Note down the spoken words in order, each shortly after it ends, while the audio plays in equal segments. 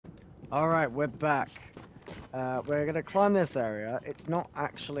Alright, we're back. We're gonna climb this area. It's not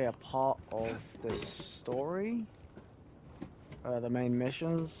actually a part of this story. The main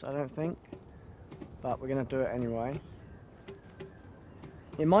missions, I don't think. But we're gonna do it anyway.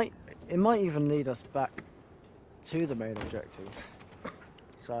 It might even lead us back to the main objective.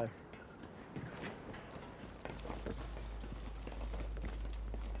 So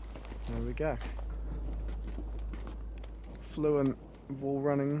there we go. Fluent wall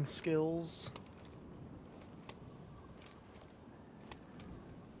running skills.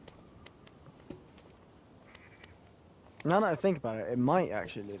 Now that I think about it, it might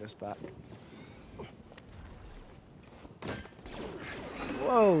actually lead us back.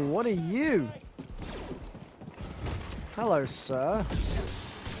 Whoa, what are you? Hello, sir.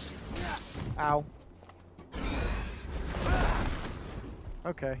 Ow.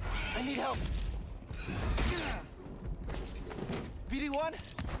 Okay. I need help. BD1?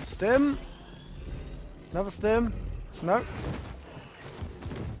 Stim? Another stim? No.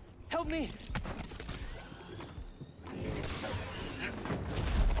 Help me!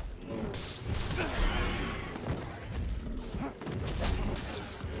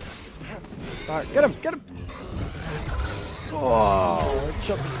 Alright, get him! Get him! Oh, it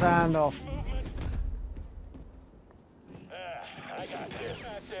chopped his hand off. I got this.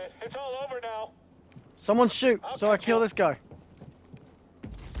 That's it. It's all over now. Someone shoot, so I kill this guy.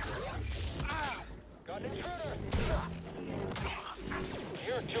 Got an intruder.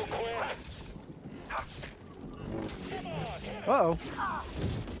 You're too quick. Uh-oh.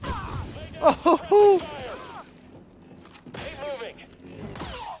 Oh! Keep moving.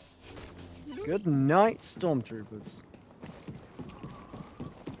 Good night, stormtroopers.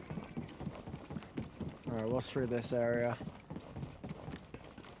 Alright, what's through this area?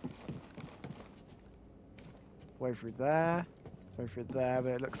 Way through there. Way through there,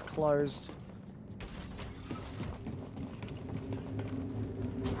 but it looks closed.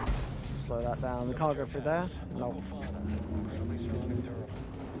 Slow that down. We can't go through there? No.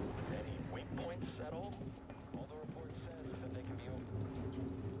 Weak points settled. All the report says is that they can be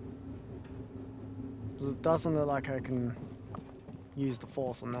over. It doesn't look like I can use the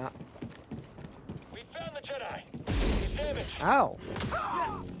force on that. We found the Jedi. He's damaged. Ow!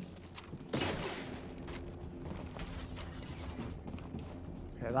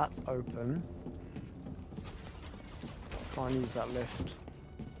 Okay, that's open. Can't use that lift.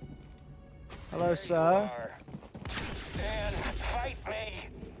 Hello, sir. Stand, fight me.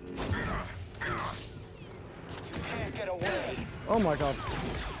 You can't get away. Oh my god.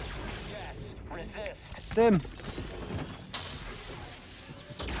 Yes, resist. Stim!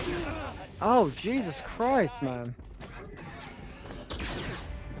 Oh, Jesus Christ, man.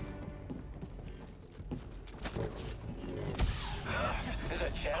 Is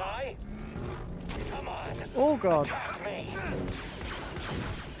it Jedi? Come on. Oh god. Attack me.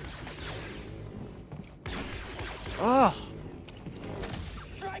 Ah!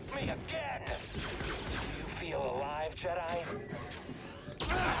 Strike me again. You feel alive, Jedi?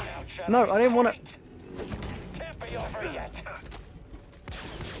 Now, Jedi, No, I didn't want to. fight. Can't be over yet.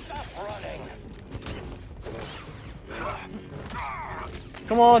 Stop running.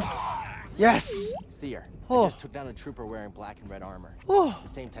 Come on! Yes! Seer. Oh. I just took down a trooper wearing black and red armor. Oh! The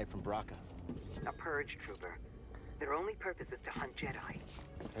same type from Braca. A purge trooper. Their only purpose is to hunt Jedi.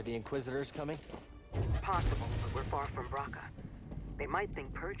 Are the Inquisitors coming? Possible, but we're far from Braca. They might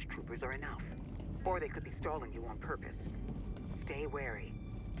think purge troopers are enough. Or they could be stalling you on purpose. Stay wary.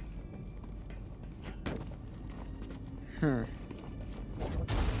 Hmm.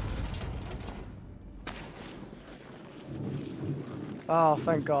 Oh,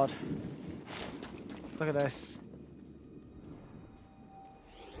 thank God. Look at this.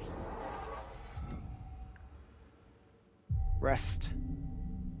 Rest.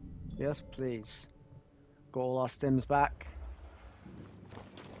 Yes, please. Got all our stims back.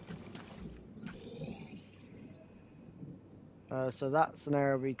 So that's an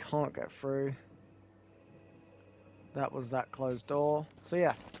area we can't get through. That was that closed door. So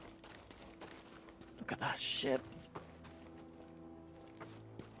yeah. Look at that ship.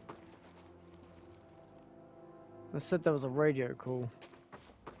 They said there was a radio call.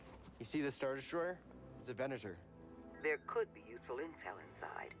 You see the Star Destroyer? It's a Venator. There could be useful intel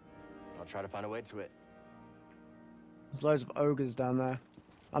inside. I'll try to find a way to it. There's loads of ogres down there.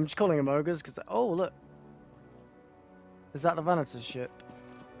 I'm just calling them ogres because... Oh, look. Is that the Venator's ship?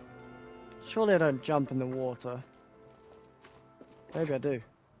 Surely I don't jump in the water. Maybe I do.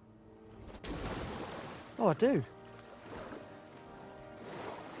 Oh, I do.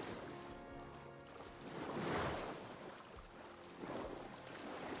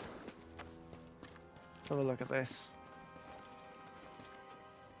 have a look at this.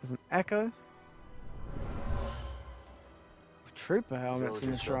 There's an echo. Trooper helmets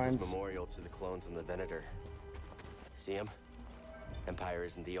in the Villagers built shrines. this memorial to the clones on the Venator. See him? Empire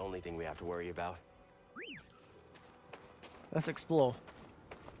isn't the only thing we have to worry about. Let's explore.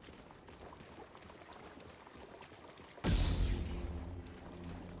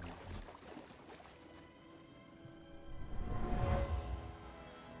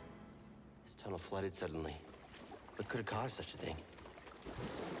 This tunnel flooded suddenly. What could have caused such a thing?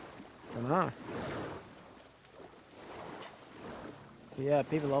 Don't know. Yeah,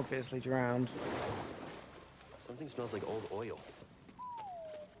 people obviously drowned. Something smells like old oil.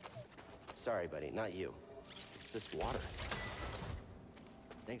 Sorry, buddy, not you. It's this water.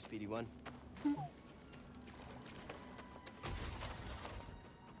 Thanks, Speedy One.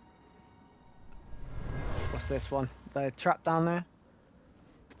 What's this one? They're trapped down there?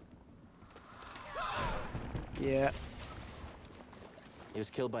 Yeah. He was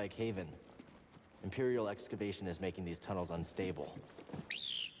killed by a cave-in. Imperial excavation is making these tunnels unstable.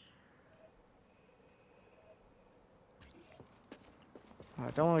 I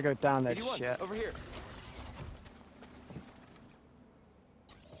don't want to go down there Speedy just One, yet. over here.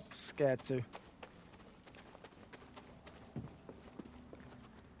 Scared to.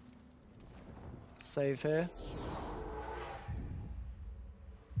 Save here.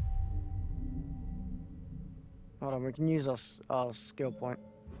 Hold on, we can use our skill point.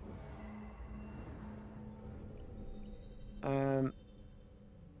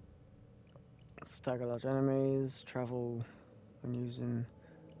 Stagger large enemies, travel when using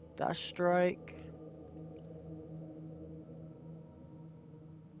dash strike.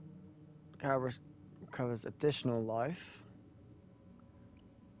 Covers additional life.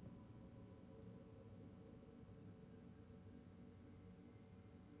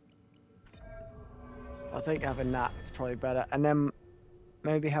 I think having that is probably better, and then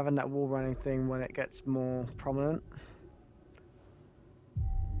maybe having that wall running thing when it gets more prominent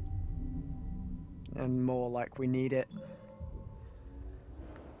and more like we need it.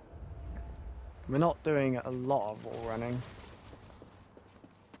 We're not doing a lot of wall running.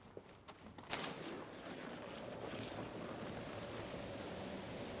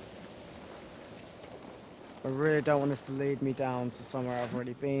 I really don't want this to lead me down to somewhere I've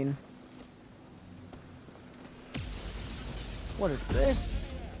already been. What is this?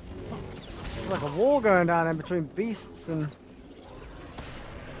 It's like a war going down in between beasts and...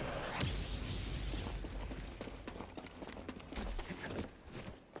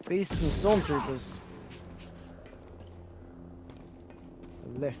 beasts and stormtroopers.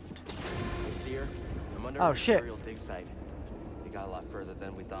 A lift. You see her? I'm under Oh, an shit. Imperial dig site. We got a lot further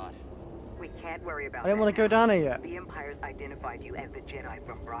than we thought. We can't worry about I didn't that want to go now. down here yet. The Empire's identified you as the Jedi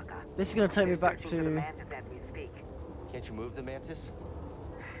from Braca. This is going to take me They're back searching for the to... Mantis as we speak. Can't you move the Mantis?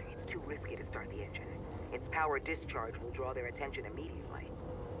 It's too risky to start the engine. Its power discharge will draw their attention immediately.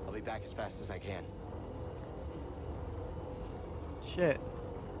 I'll be back as fast as I can. Shit.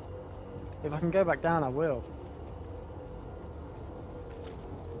 If I can go back down, I will.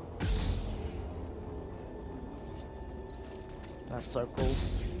 That's so cool.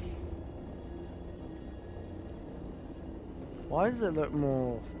 Why does it look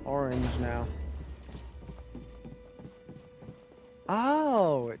more orange now?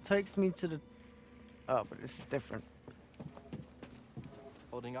 Oh, it takes me to the... Oh, but this is different.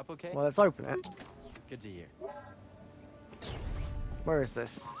 Holding up okay? Well, let's open it. Good to hear. Where is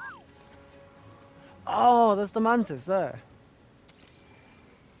this? Oh, there's the Mantis there.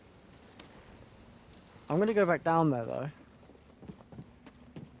 I'm gonna go back down there though.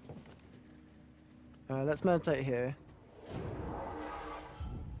 Let's meditate here.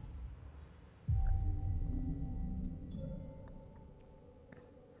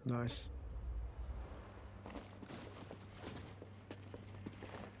 Nice.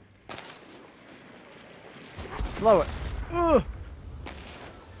 Slow it. Ugh.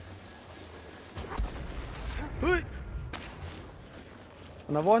 Hey.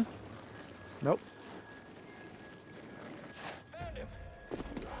 Another one? Nope. Found him.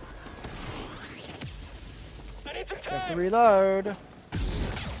 I need some You have to time. reload.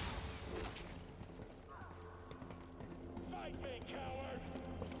 Fight me, coward.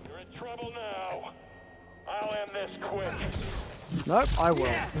 You're in trouble now. I'll end this quick. Nope, I will.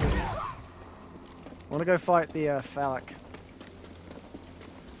 I want to go fight the phallic.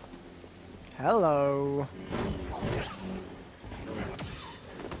 Hello.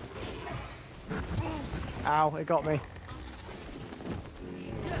 Ow, it got me.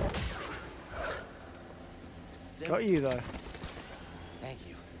 Still? Got you though. Thank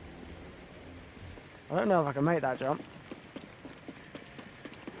you. I don't know if I can make that jump.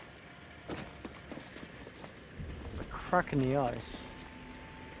 There's a crack in the ice.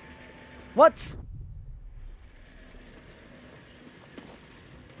 What?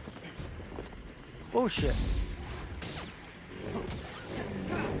 Bullshit.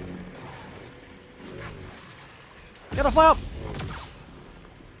 Get off up!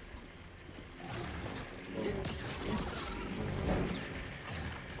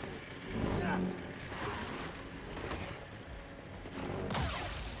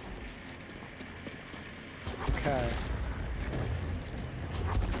 Okay.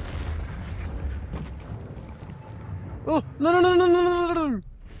 Oh, no, no, no, no, no, no, no, no.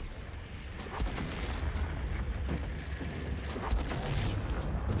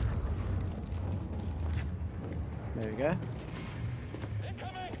 There we go.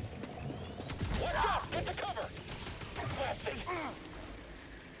 Incoming! Watch out! Get to cover! Blasting!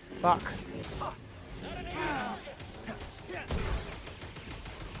 Fuck. Not an easy target!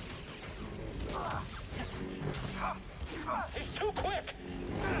 He's too quick!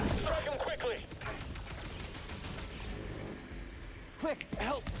 Strike him quickly! Quick,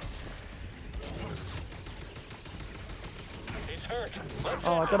 help! He's hurt. Let's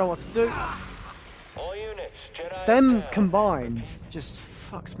Oh, I don't know what to do. all units, Jedi Them down. combined just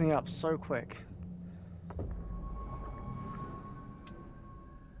fucks me up so quick.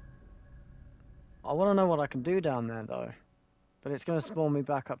 I want to know what I can do down there though, but it's going to spawn me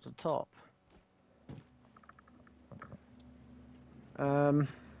back up to top.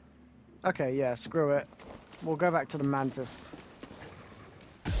 Okay, yeah, screw it. We'll go back to the Mantis.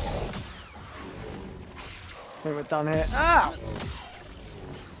 I think we're done here. Ah!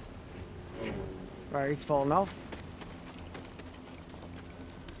 Right, he's fallen off.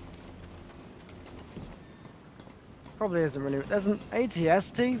 Probably isn't really. There's an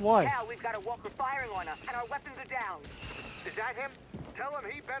ATST? Why? Cal, we've got a walker firing on us, and our weapons are down. Is that him? Tell him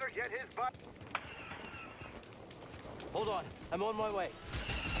he better get his butt. Hold on, I'm on my way.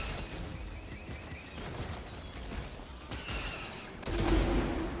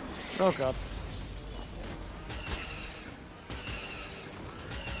 Oh god.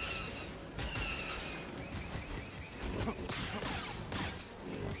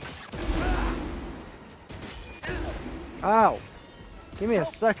 Ow! Give me a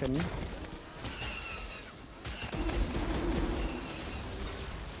second.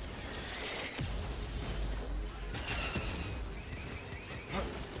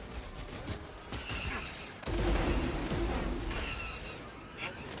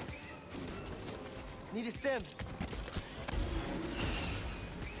 Need a stem.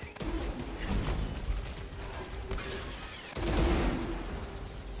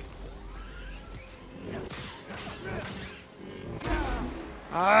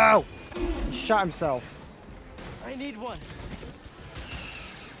 Ow! He shot himself. I need one.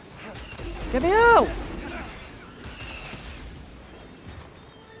 Get me out!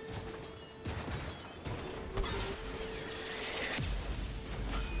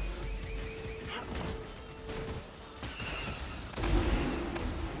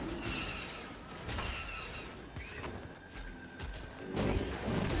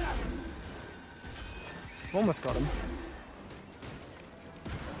 Almost got him.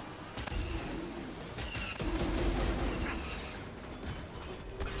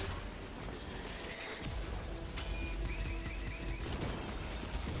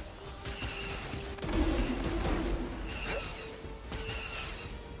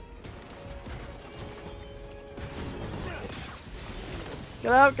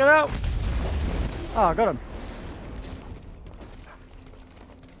 Get out, get out! Oh, I got him.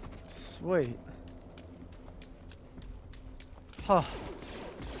 Sweet. Huh.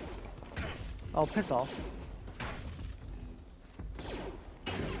 Oh, piss off.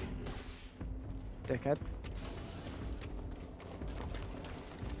 Dickhead.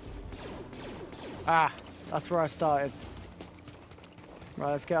 Ah, that's where I started.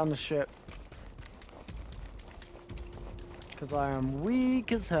 Right, let's get on the ship. Because I am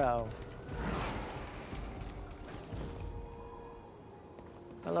weak as hell.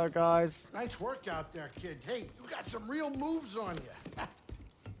 Hello, guys. Nice work out there, kid. Hey, you got some real moves on you.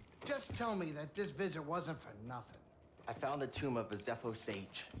 Just tell me that this visit wasn't for nothing. I found the tomb of a Zepho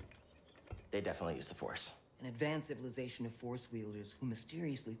sage. They definitely used the Force. An advanced civilization of Force wielders who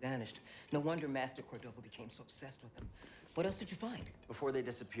mysteriously vanished. No wonder Master Cordova became so obsessed with them. What else did you find? Before they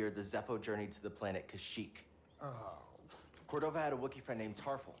disappeared, the Zepho journeyed to the planet KASHYYYK. Oh, Cordova had a Wookiee friend named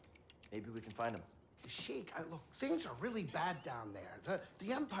Tarful. Maybe we can find him. Sheik, look, things are really bad down there.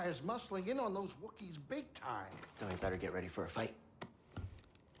 The Empire's muscling in on those Wookiees big time. Then we better get ready for a fight.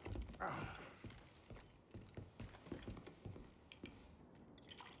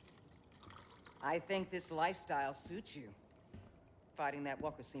 I think this lifestyle suits you. Fighting that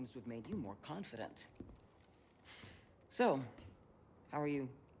walker seems to have made you more confident. So, how are you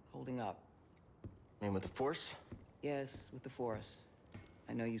holding up? I mean, with the Force? Yes, with the Force.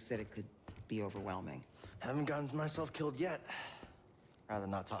 I know you said it could be overwhelming. Haven't gotten myself killed yet. Rather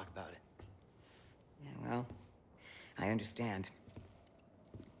not talk about it. Yeah, well, I understand.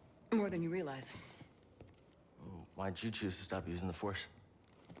 More than you realize. Why'd you choose to stop using the Force?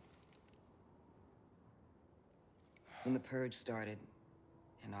 When the Purge started,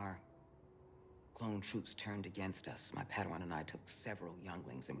 and our clone troops turned against us, my Padawan and I took several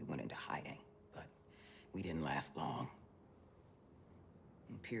younglings and we went into hiding. But we didn't last long.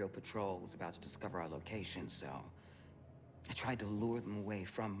 Imperial Patrol was about to discover our location, so I tried to lure them away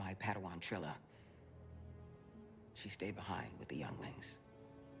from my Padawan Trilla. She stayed behind with the younglings,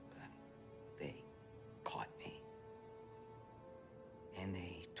 but they caught me. And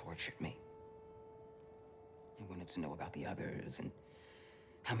they tortured me. They wanted to know about the others and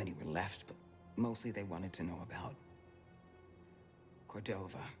how many were left, but mostly they wanted to know about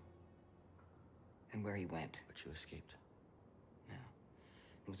Cordova and where he went. But you escaped. No,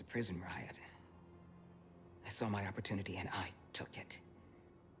 it was a prison riot. I saw my opportunity and I took it.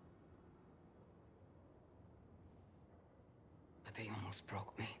 But they almost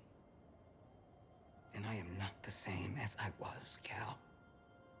broke me. And I am not the same as I was, Cal.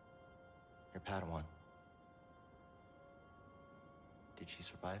 Your Padawan. Did she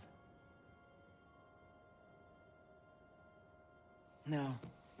survive? No.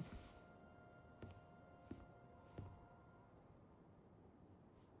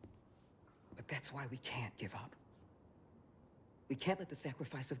 But that's why we can't give up. We can't let the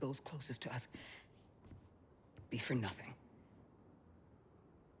sacrifice of those closest to us be for nothing.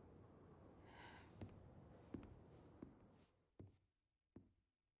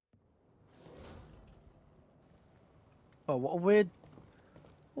 Oh, what a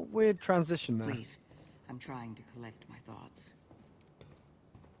weird transition there. Please, I'm trying to collect my thoughts.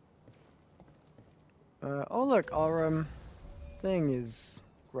 Oh look, our thing is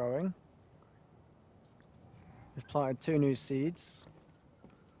growing. We've planted 2 new seeds.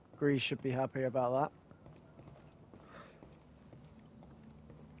 Grease should be happy about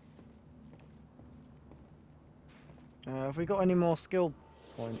that. Have we got any more skill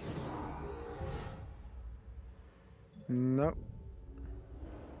points? Nope.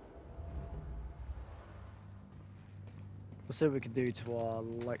 We'll see what we can do to our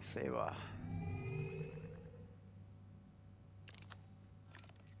lightsaber.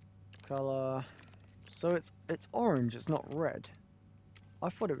 Color. So it's orange. It's not red. I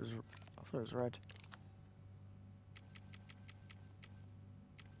thought it was red.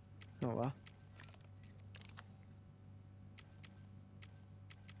 Oh well.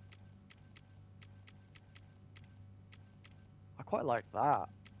 I quite like that.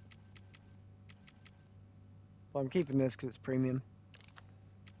 But I'm keeping this because it's premium.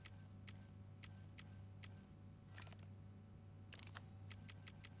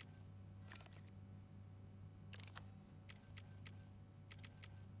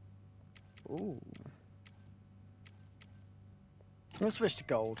 Ooh. I'm gonna switch to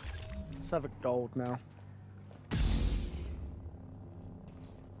gold. Let's have a gold now.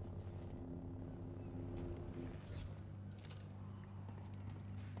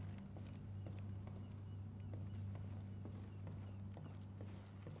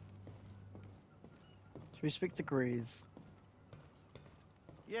 Should we speak to Grease?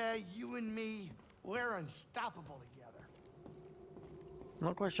 Yeah, you and me, we're unstoppable together. I'm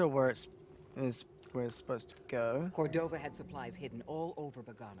not quite sure where it's supposed to go. Cordova had supplies hidden all over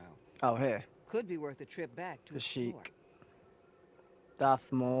Bogano. Oh, here. Could be worth a trip back to explore. KASHYYYK.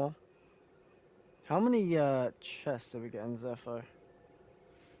 Dathmore. How many chests did we get in Zepho?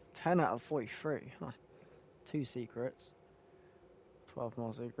 10 out of 43. Huh. 2 secrets. 12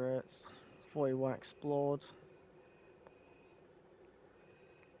 more secrets. 41 explored.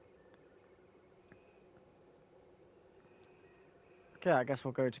 Okay, I guess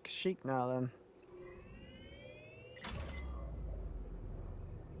we'll go to KASHYYYK now then.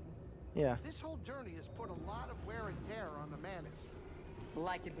 Yeah. This whole journey has put a lot of wear and tear on the Manus.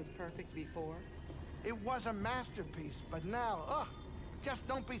 Like it was perfect before? It was a masterpiece, but now, ugh, just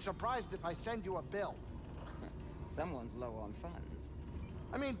don't be surprised if I send you a bill. Someone's low on funds.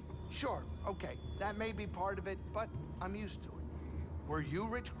 I mean, sure, okay, that may be part of it, but I'm used to it. Were you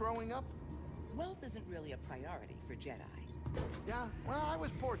rich growing up? Wealth isn't really a priority for Jedi. Yeah, well, I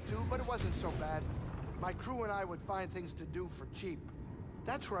was poor too, but it wasn't so bad. My crew and I would find things to do for cheap.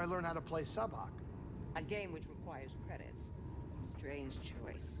 That's where I learned how to play Subhawk. A game which requires credits. Strange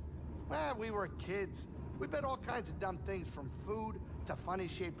choice. Well, we were kids. We bet all kinds of dumb things from food to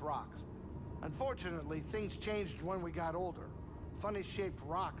funny-shaped rocks. Unfortunately, things changed when we got older. Funny-shaped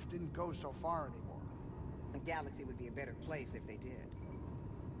rocks didn't go so far anymore. The galaxy would be a better place if they did.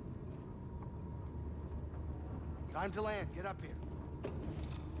 Time to land. Get up here.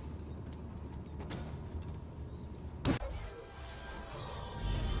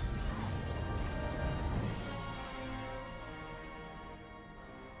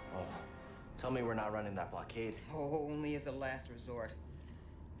 Oh, tell me we're not running that blockade. Oh, only as a last resort.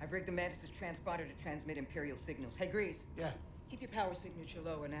 I've rigged the Mantis' transponder to transmit Imperial signals. Hey, Grease. Yeah, Keep your power signature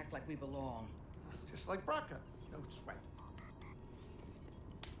low and act like we belong. just like Braca. No sweat.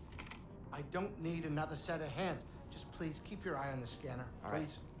 I don't need another set of hands. Just please keep your eye on the scanner. All right.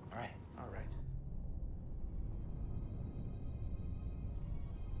 Please. All right. All right.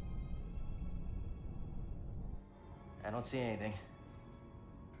 I don't see anything.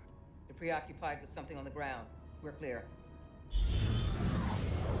 You're preoccupied with something on the ground. We're clear.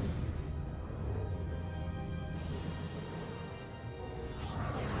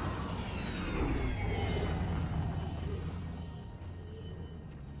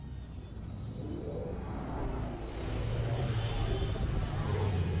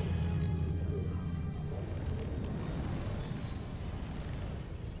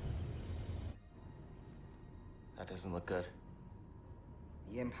 That doesn't look good.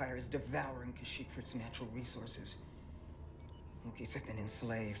 The Empire is devouring Kashyyyk for its natural resources. Wookiees have been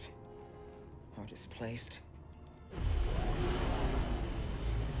enslaved or displaced.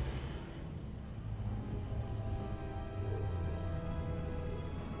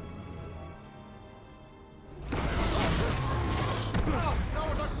 Oh, that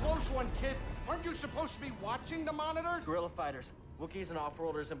was a close one, kid. Aren't you supposed to be watching the monitors? Guerrilla fighters, Wookiees and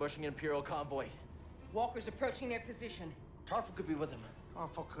off-worlders ambushing an Imperial convoy. Walkers approaching their position. Tarful could be with them.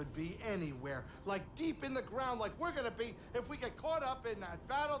 Awful could be anywhere. Like deep in the ground, like we're gonna be if we get caught up in that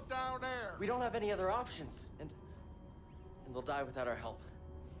battle down there. We don't have any other options, and they'll die without our help.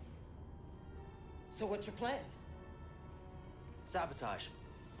 So what's your plan? Sabotage.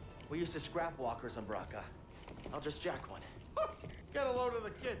 We used to scrap walkers on Braca. I'll just jack one. Get a load of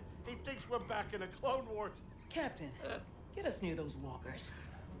the kid. He thinks we're back in the Clone Wars. Captain, get us near those walkers.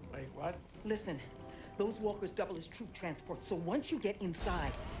 Wait, what? Listen, those walkers double as troop transport, so once you get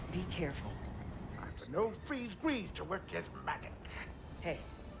inside, be careful. I've no freeze grease to work his magic. Hey,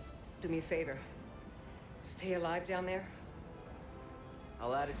 do me a favor. Stay alive down there.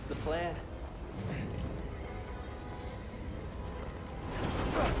 I'll add it to the plan.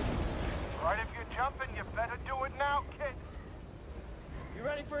 Right, if you're jumping, you better do it now, kid. You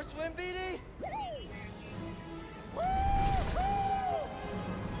ready for a swim, BD?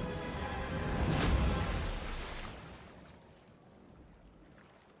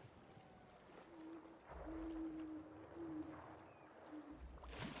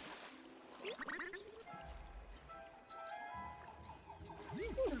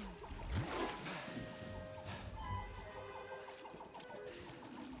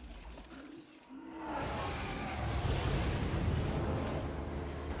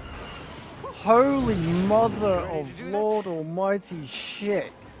 Holy mother of Lord Almighty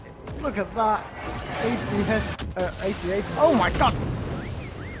shit. Look at that. 88. Oh my god!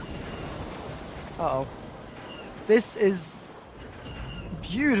 Uh-oh. This is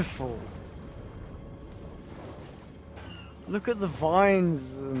beautiful. Look at the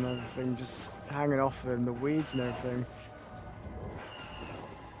vines and everything just hanging off of him, the weeds and everything.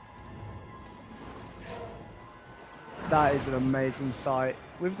 That is an amazing sight.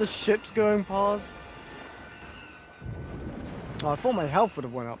 With the ships going past. Oh, I thought my health would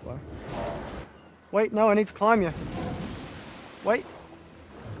have went up though. Wait, no, I need to climb you. Wait.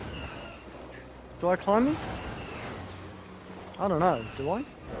 Do I climb you? I don't know, do I? Now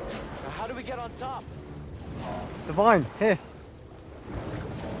how do we get on top? The vine, here.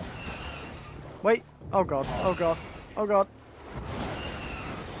 Wait, oh god, oh god, oh god.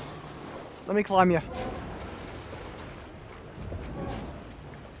 Let me climb you.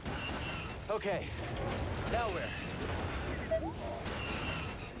 Okay, now where?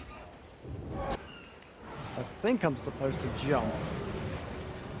 I think I'm supposed to jump.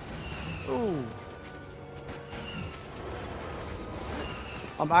 Ooh.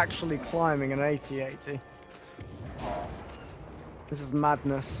 I'm actually climbing an 80-80. This is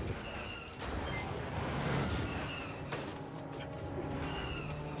madness.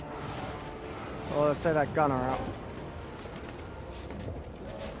 Oh, let's take that gunner out.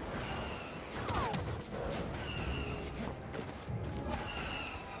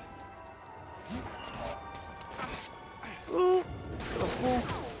 Ooh, got a fall.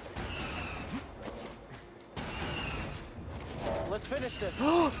 finish this.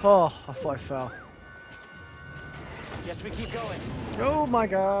 Oh, I thought I fell. Guess we keep going. Oh my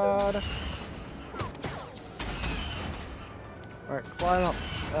god. Alright, climb up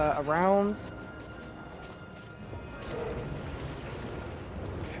around.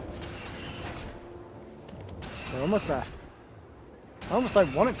 We're almost there. I almost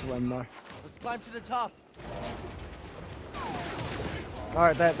don't want it to end though. Let's climb to the top.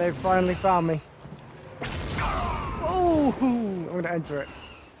 Alright, they finally found me. Oh, I'm gonna enter it.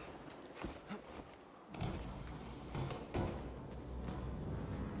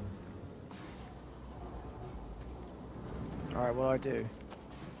 Alright, what do I do?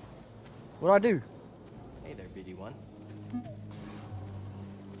 What do I do? Hey there, BD1.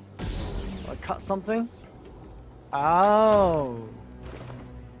 I cut something? Oh.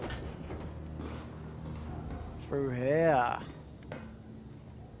 Through here.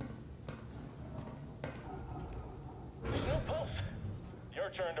 No pulse. Your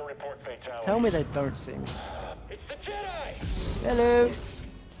turn to report fatality. Tell me they don't see me. It's the Jedi! Hello.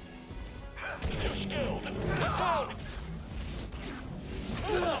 Too skilled. Get down!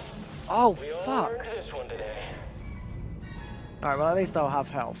 Oh, We all fuck. learned this one today. Alright, well at least I'll have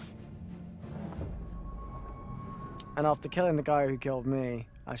health. And after killing the guy who killed me,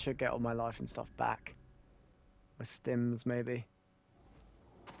 I should get all my life and stuff back. My stims, maybe.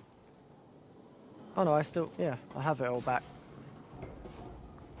 Oh no, I still, yeah, I have it all back.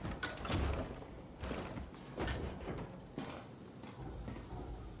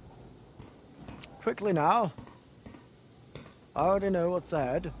 Quickly now. I already know what's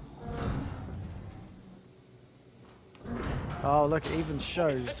ahead. Oh look, it even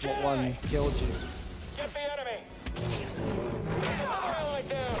shows what one killed you. Get the enemy! Get another ally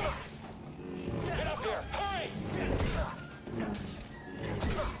down! Get up here! Hurry!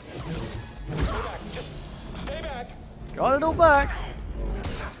 Stay back. Just stay back. Got it all back.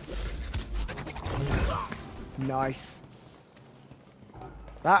 Nice.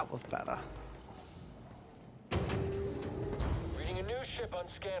 That was better. Reading a new ship on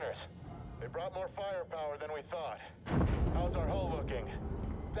scanners. They brought more firepower than we thought. How's our hull looking?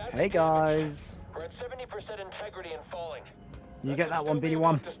 Badly Hey damaged. guys. We're at 70% integrity and falling. You get that one, Still be BD1.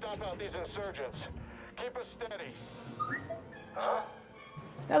 enough to stop out these insurgents. Keep us steady. Huh?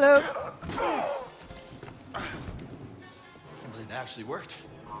 Hello. I can't believe that actually worked.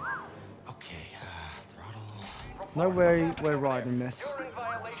 Okay, throttle. No way we're riding this. You're in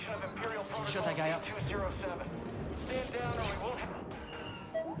violation of Imperial Protocol shut that guy up? 207. Stand down or we won't have...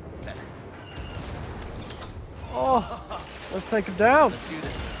 Better. Oh, let's take him down. Let's do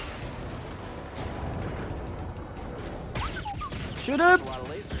this. Shoot That's him. a lot of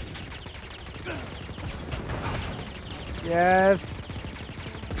lasers. Yes.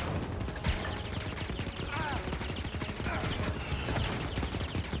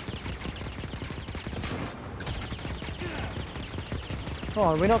 Come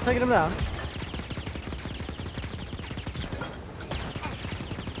on, we're not taking him down.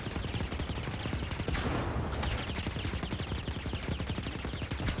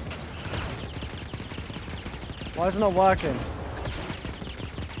 Why is it not working?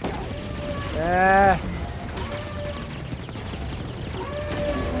 Yes.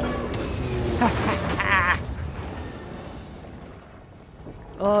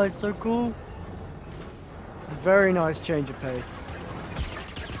 Oh, it's so cool. It's a very nice change of pace.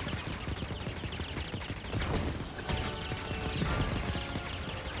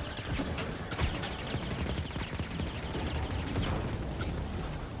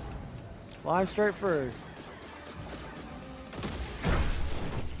 Climb straight through.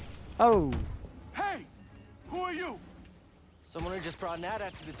 Oh. Hey! Who are you? Someone who just brought an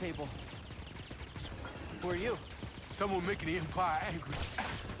AT-AT to the table. Who are you? Someone making the Empire angry.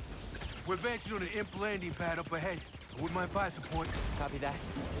 We're advancing on an imp landing pad up ahead. With my fire support. Copy that.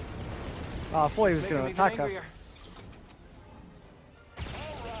 Oh, I thought he was Make going him to attack us. angrier.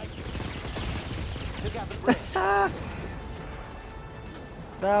 Took out the bridge.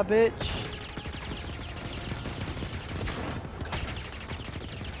 That bitch.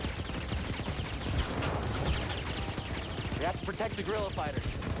 We have to protect the guerrilla fighters.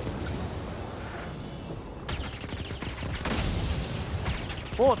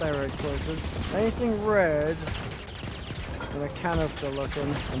 Thought they were explosives. Anything red and a canister looking,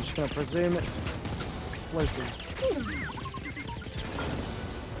 I'm just going to presume it's explosives.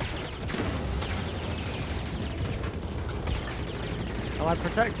 Am I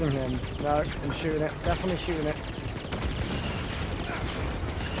protecting him? No, I'm shooting it. Definitely shooting it.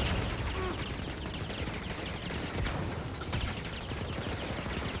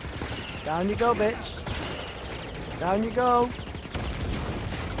 Down you go, bitch. Down you go.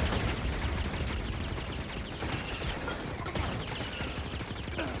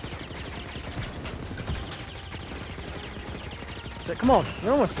 it. Come on,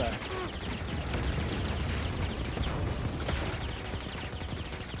 you're almost there.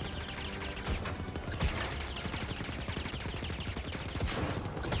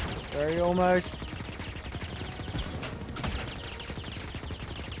 Very almost.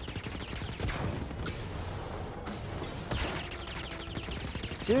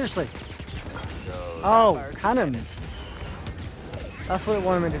 Seriously. Oh, cannons. That's what it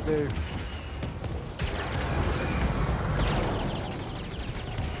wanted me to do.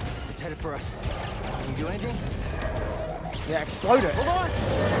 It's headed for us. Can you do anything? Yeah, explode it. Hold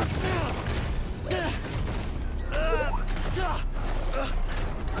on!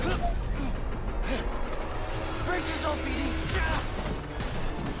 Brace yourself, BD.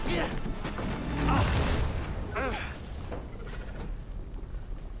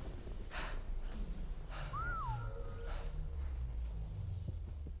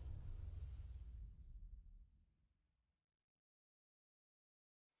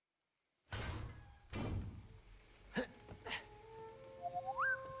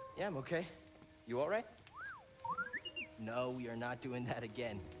 Yeah, I'm okay. You all right? No, we are not doing that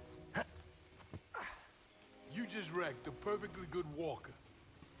again. You just wrecked a perfectly good walker.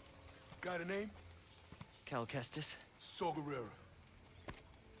 Got a name? Cal Kestis? Saw Gerrera.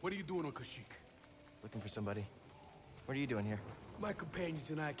 What are you doing on Kashyyyk? Looking for somebody. What are you doing here? My companions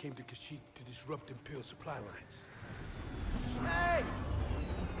and I came to Kashyyyk to disrupt Imperial supply lines. Hey!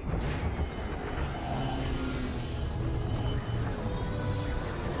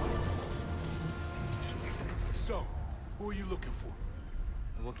 So, who are you looking for?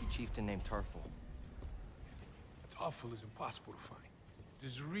 A Wookiee chieftain named Tarful. Tarful is impossible to find.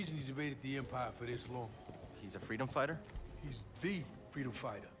 There's a reason he's evaded the Empire for this long. He's a freedom fighter? He's the freedom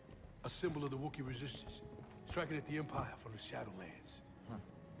fighter, a symbol of the Wookiee resistance, striking at the Empire from the Shadowlands. Huh.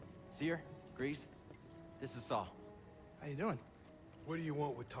 Seer, Grease, this is Saul. How you doing? What do you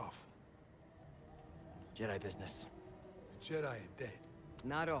want with Tarful? Jedi business. The Jedi are dead.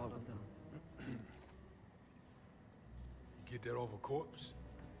 Not all of them. You get that off a corpse?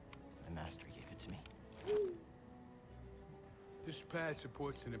 My master gave it to me. This pad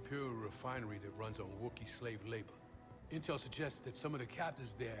supports an Imperial refinery that runs on Wookiee slave labor. Intel suggests that some of the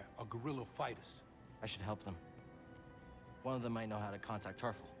captives there are guerrilla fighters. I should help them. One of them might know how to contact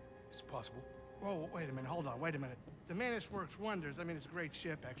Tarful. It's possible. Whoa, wait a minute, hold on, wait a minute. The Mantis works wonders. I mean, it's a great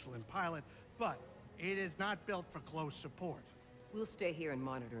ship, excellent pilot, but it is not built for close support. We'll stay here and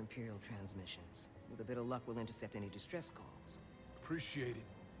monitor Imperial transmissions. With a bit of luck, we'll intercept any distress calls. Appreciate it.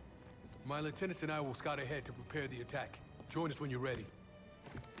 My lieutenants and I will scout ahead to prepare the attack. Join us when you're ready.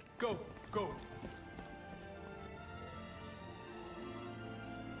 Go, go.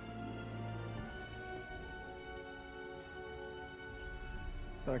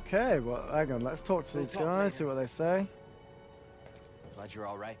 Okay, well, hang on, let's talk to We'll these talk guys, later. see what they say. Glad you're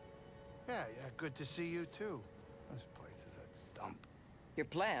all right. Yeah, good to see you too. This place is a dump. Your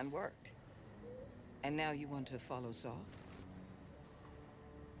plan worked. And now you want to follow Saul?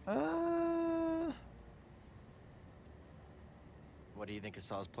 What do you think of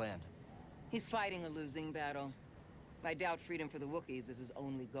Saul's plan? He's fighting a losing battle. I doubt freedom for the Wookiees is his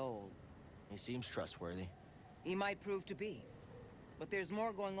only goal. He seems trustworthy. He might prove to be. But there's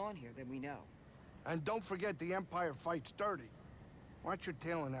more going on here than we know. And don't forget the Empire fights dirty. Watch your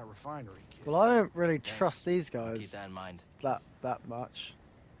tail in that refinery, kid. Well, I don't really Thanks. trust these I'll guys keep that in mind. that much.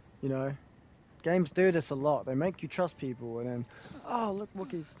 You know? Games do this a lot. They make you trust people and then, oh, look,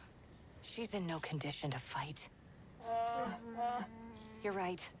 Wookiees. She's in no condition to fight. You're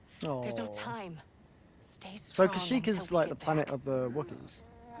right. Oh. There's no time. Stay So strong. Kashyyyk until is we like the get planet back. of the Wookiees.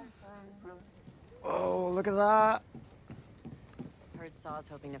 Oh, look at that. Heard Saw's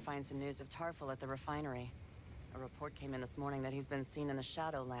hoping to find some news of Tarful at the refinery. A report came in this morning that he's been seen in the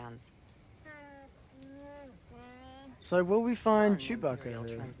Shadowlands. So will we find One Imperial Chewbacca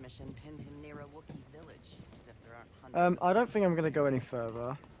here? transmission pinned him near a Wookiee village, as if there aren't hundreds of I don't think I'm going to go any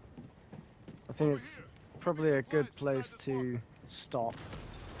further. I think it's probably a good place to stop.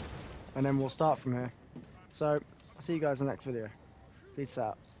 And then we'll start from here. So, I'll see you guys in the next video. Peace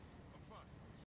out.